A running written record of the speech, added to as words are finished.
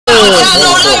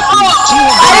My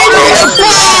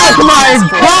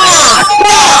God!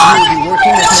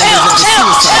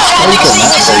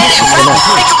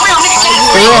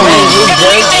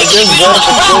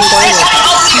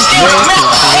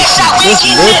 This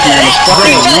bitch, man, is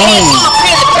fucking annoying.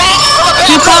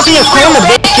 Keep popping your corner,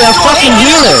 bitch. You're a fucking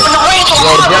healer.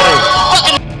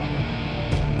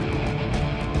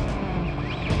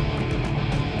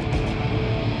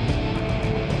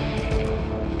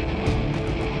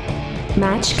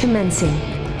 Match commencing.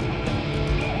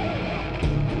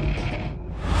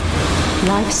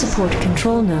 Life support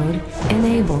control node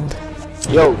enabled.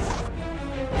 Yo.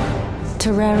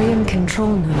 Terrarium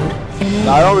control node enabled.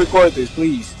 Nah, don't record this,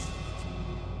 please.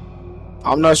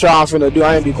 I'm not sure how I'm finna do.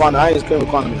 I ain't been playing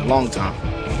quantum in a long time.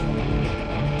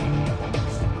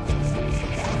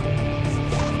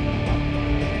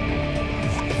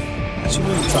 What you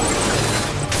really trying?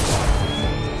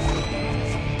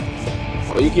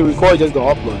 Or you can record, just go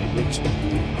upload it, bitch.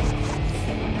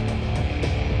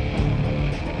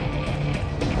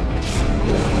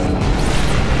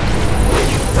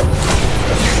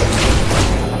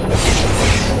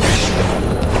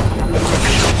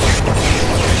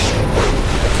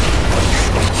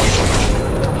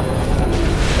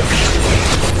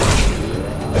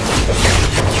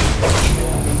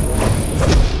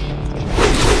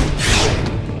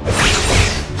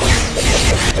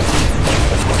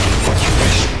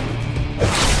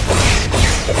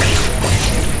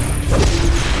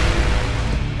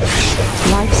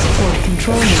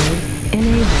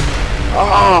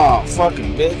 Oh,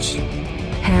 fucking bitch.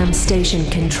 Ham station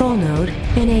control node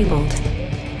enabled.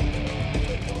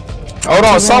 Hold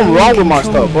on, something wrong with my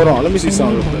stuff. Hold on, let me see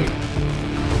something real quick.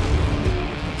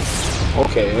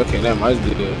 Okay, that might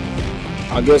be it.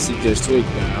 I guess it just tweaked,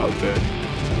 man. Okay.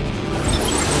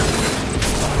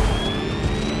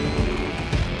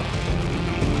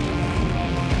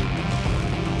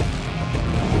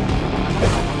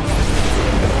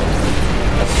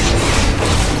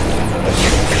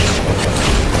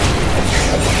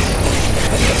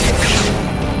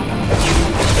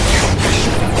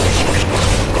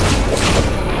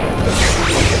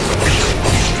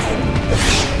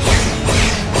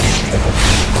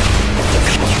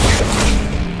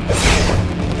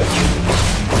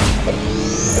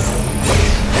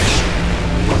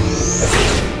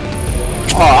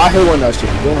 Oh, I hate when that shit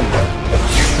doing that.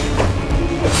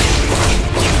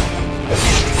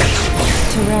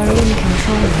 Terrarium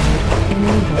control node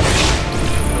enabled.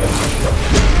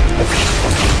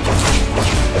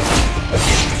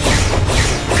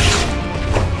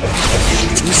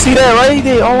 You see that, right?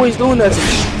 They always doing that to me.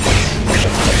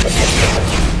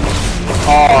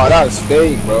 Oh, that's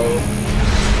fake, bro.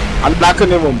 I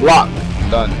couldn't even block.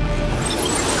 Done.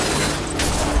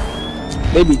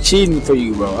 They be cheating for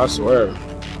you, bro. I swear.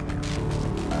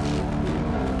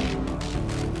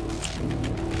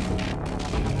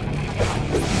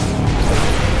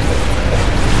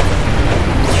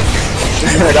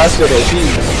 That's what they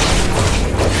cheat.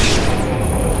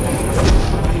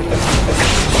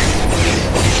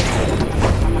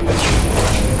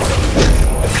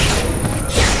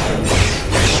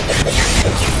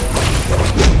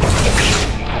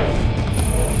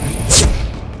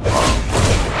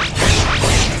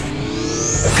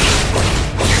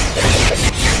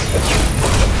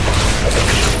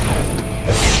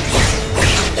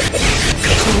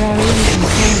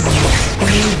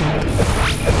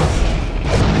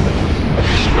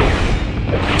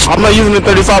 I'm not using the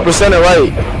 35%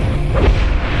 right.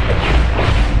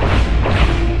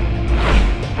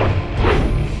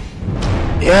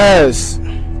 Yes.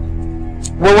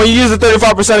 Well, when you use the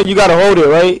 35%, you gotta hold it,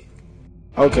 right?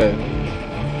 Okay.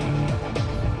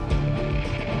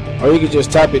 Or you can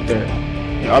just tap it there.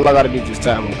 Yeah, all I gotta do is just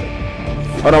tap. Okay.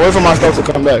 Hold on, wait for my stuff to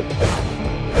come back.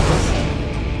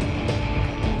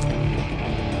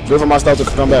 Wait for my stuff to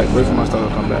come back. Wait for my stuff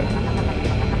to come back.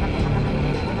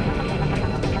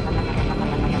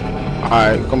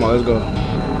 Alright, come on, let's go.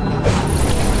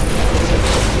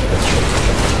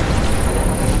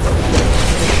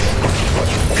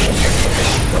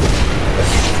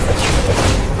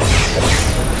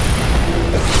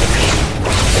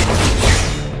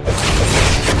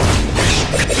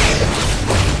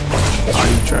 Are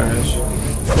you trash?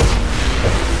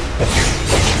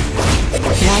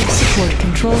 Life support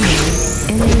control node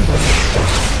enabled.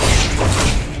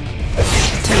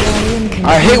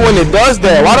 I hate when it does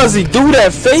that. Why does he do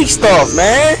that fake stuff,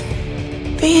 man?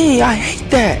 Dang, I hate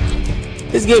that.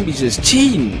 This game be just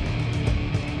cheating.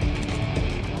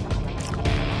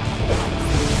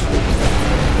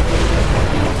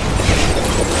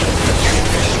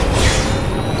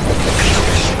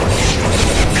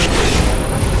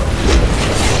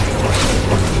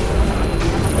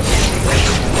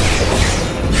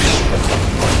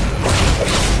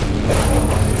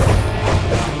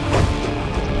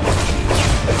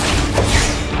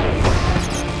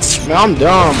 Man, I'm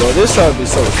done, bro. This stuff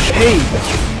is so fake.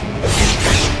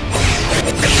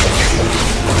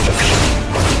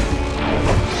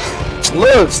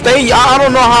 Look, stay. I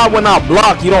don't know how when I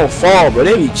block you don't fall, bro.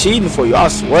 They be cheating for you. I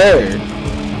swear.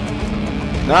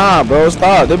 Nah, bro,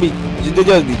 stop. They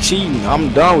just be cheating. I'm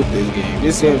done with this game.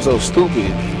 This game's so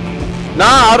stupid. Nah,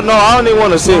 I don't know. I don't even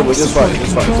want to sit, but just fight.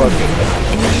 Just fight. Fuck it.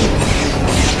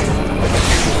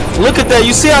 Look at that.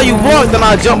 You see how you block? Then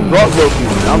I jump, broke you.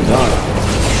 I'm done.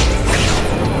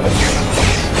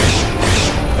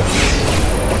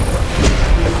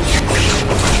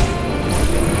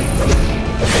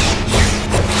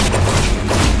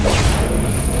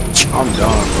 I'm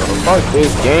done, bro. Fuck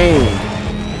this game.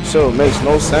 So it makes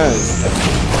no sense.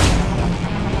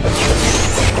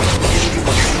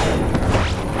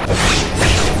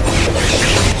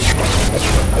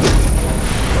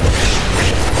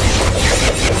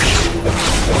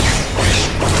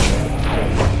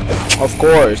 Of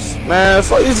course, man.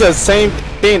 Fuck, it's the same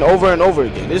thing over and over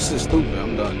again. This is stupid.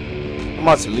 I'm done. I'm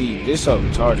about to leave. This is so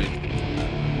retarded.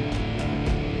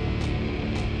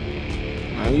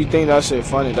 Man, you think that shit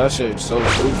funny? That shit is so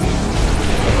stupid.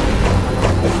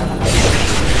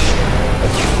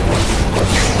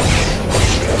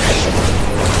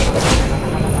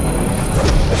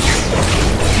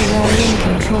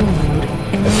 Control mode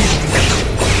enabled.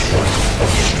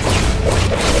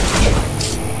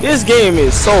 This game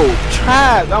is so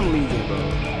trash. I'm leaving, bro.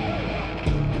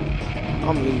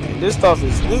 I'm leaving. This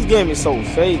game is so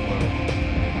fake, bro.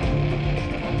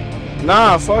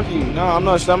 Nah, fuck you. Nah, I'm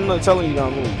not telling you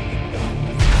don't move.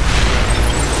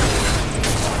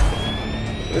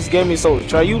 This game is so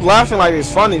trash. You laughing like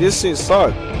it's funny. This shit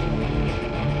suck.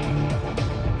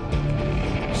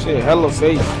 Shit hella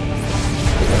fake.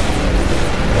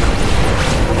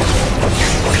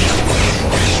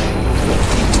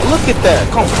 Look at that.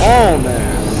 Come on,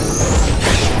 man.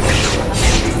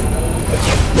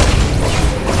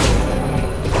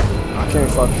 I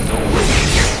can't fucking do it.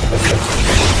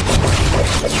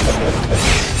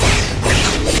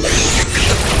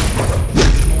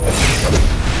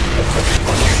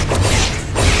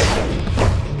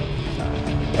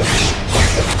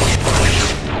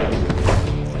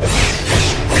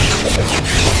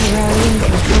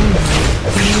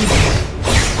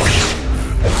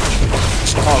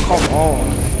 Oh, come on.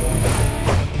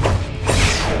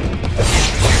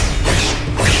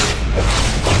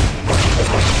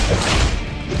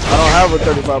 I don't have a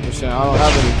 35%. I don't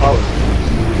have any power.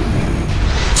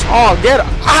 Oh, get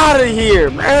out of here,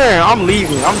 man. I'm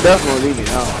leaving. I'm definitely leaving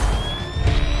now.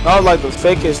 That was like the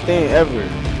fakest thing ever.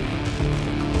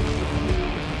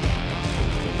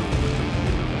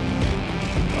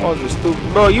 Oh, this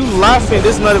stupid. Bro, you laughing.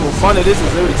 This is not even funny. This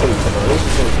is irritating, bro. This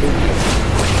is so stupid.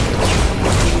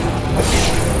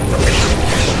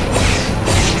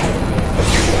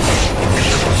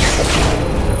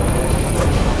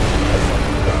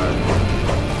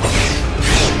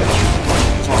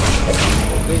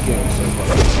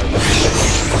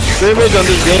 Damage on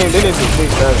this game, they need to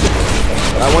fix that shit.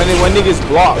 Like when niggas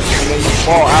block and then you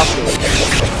fall after.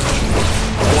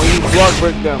 When you block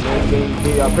break them,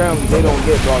 they apparently they don't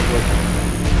get block break.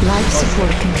 Life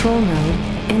support control node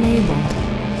enabled.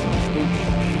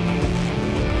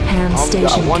 Hand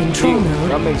station control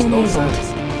node that makes no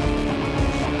sense.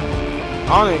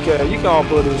 I don't even care. You can all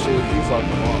play this shit if you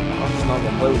fucking want. I'm just not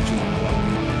gonna play with you.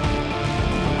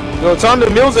 Yo, turn the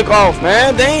music off,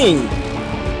 man. Dang.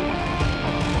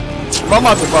 I'm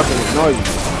about to fucking ignore you.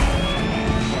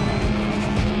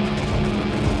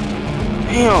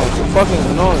 Damn, it's so fucking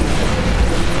annoying.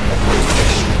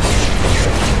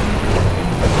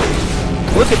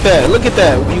 Look at that, look at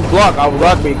that. When you block, I will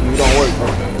rock make you, don't work.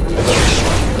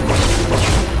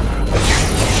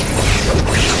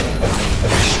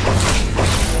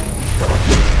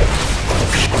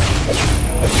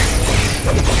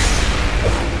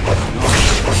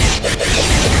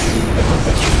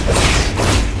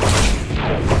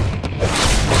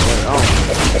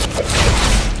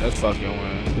 That's fucking one.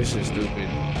 This is stupid.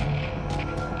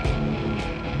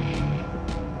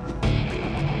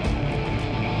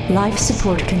 Life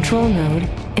support control node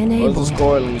enabled. What's the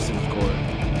score? Let me see the score.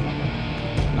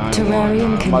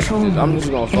 Terrarium control node I'm just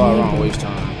gonna fly around and waste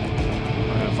time.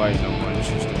 I ain't fighting no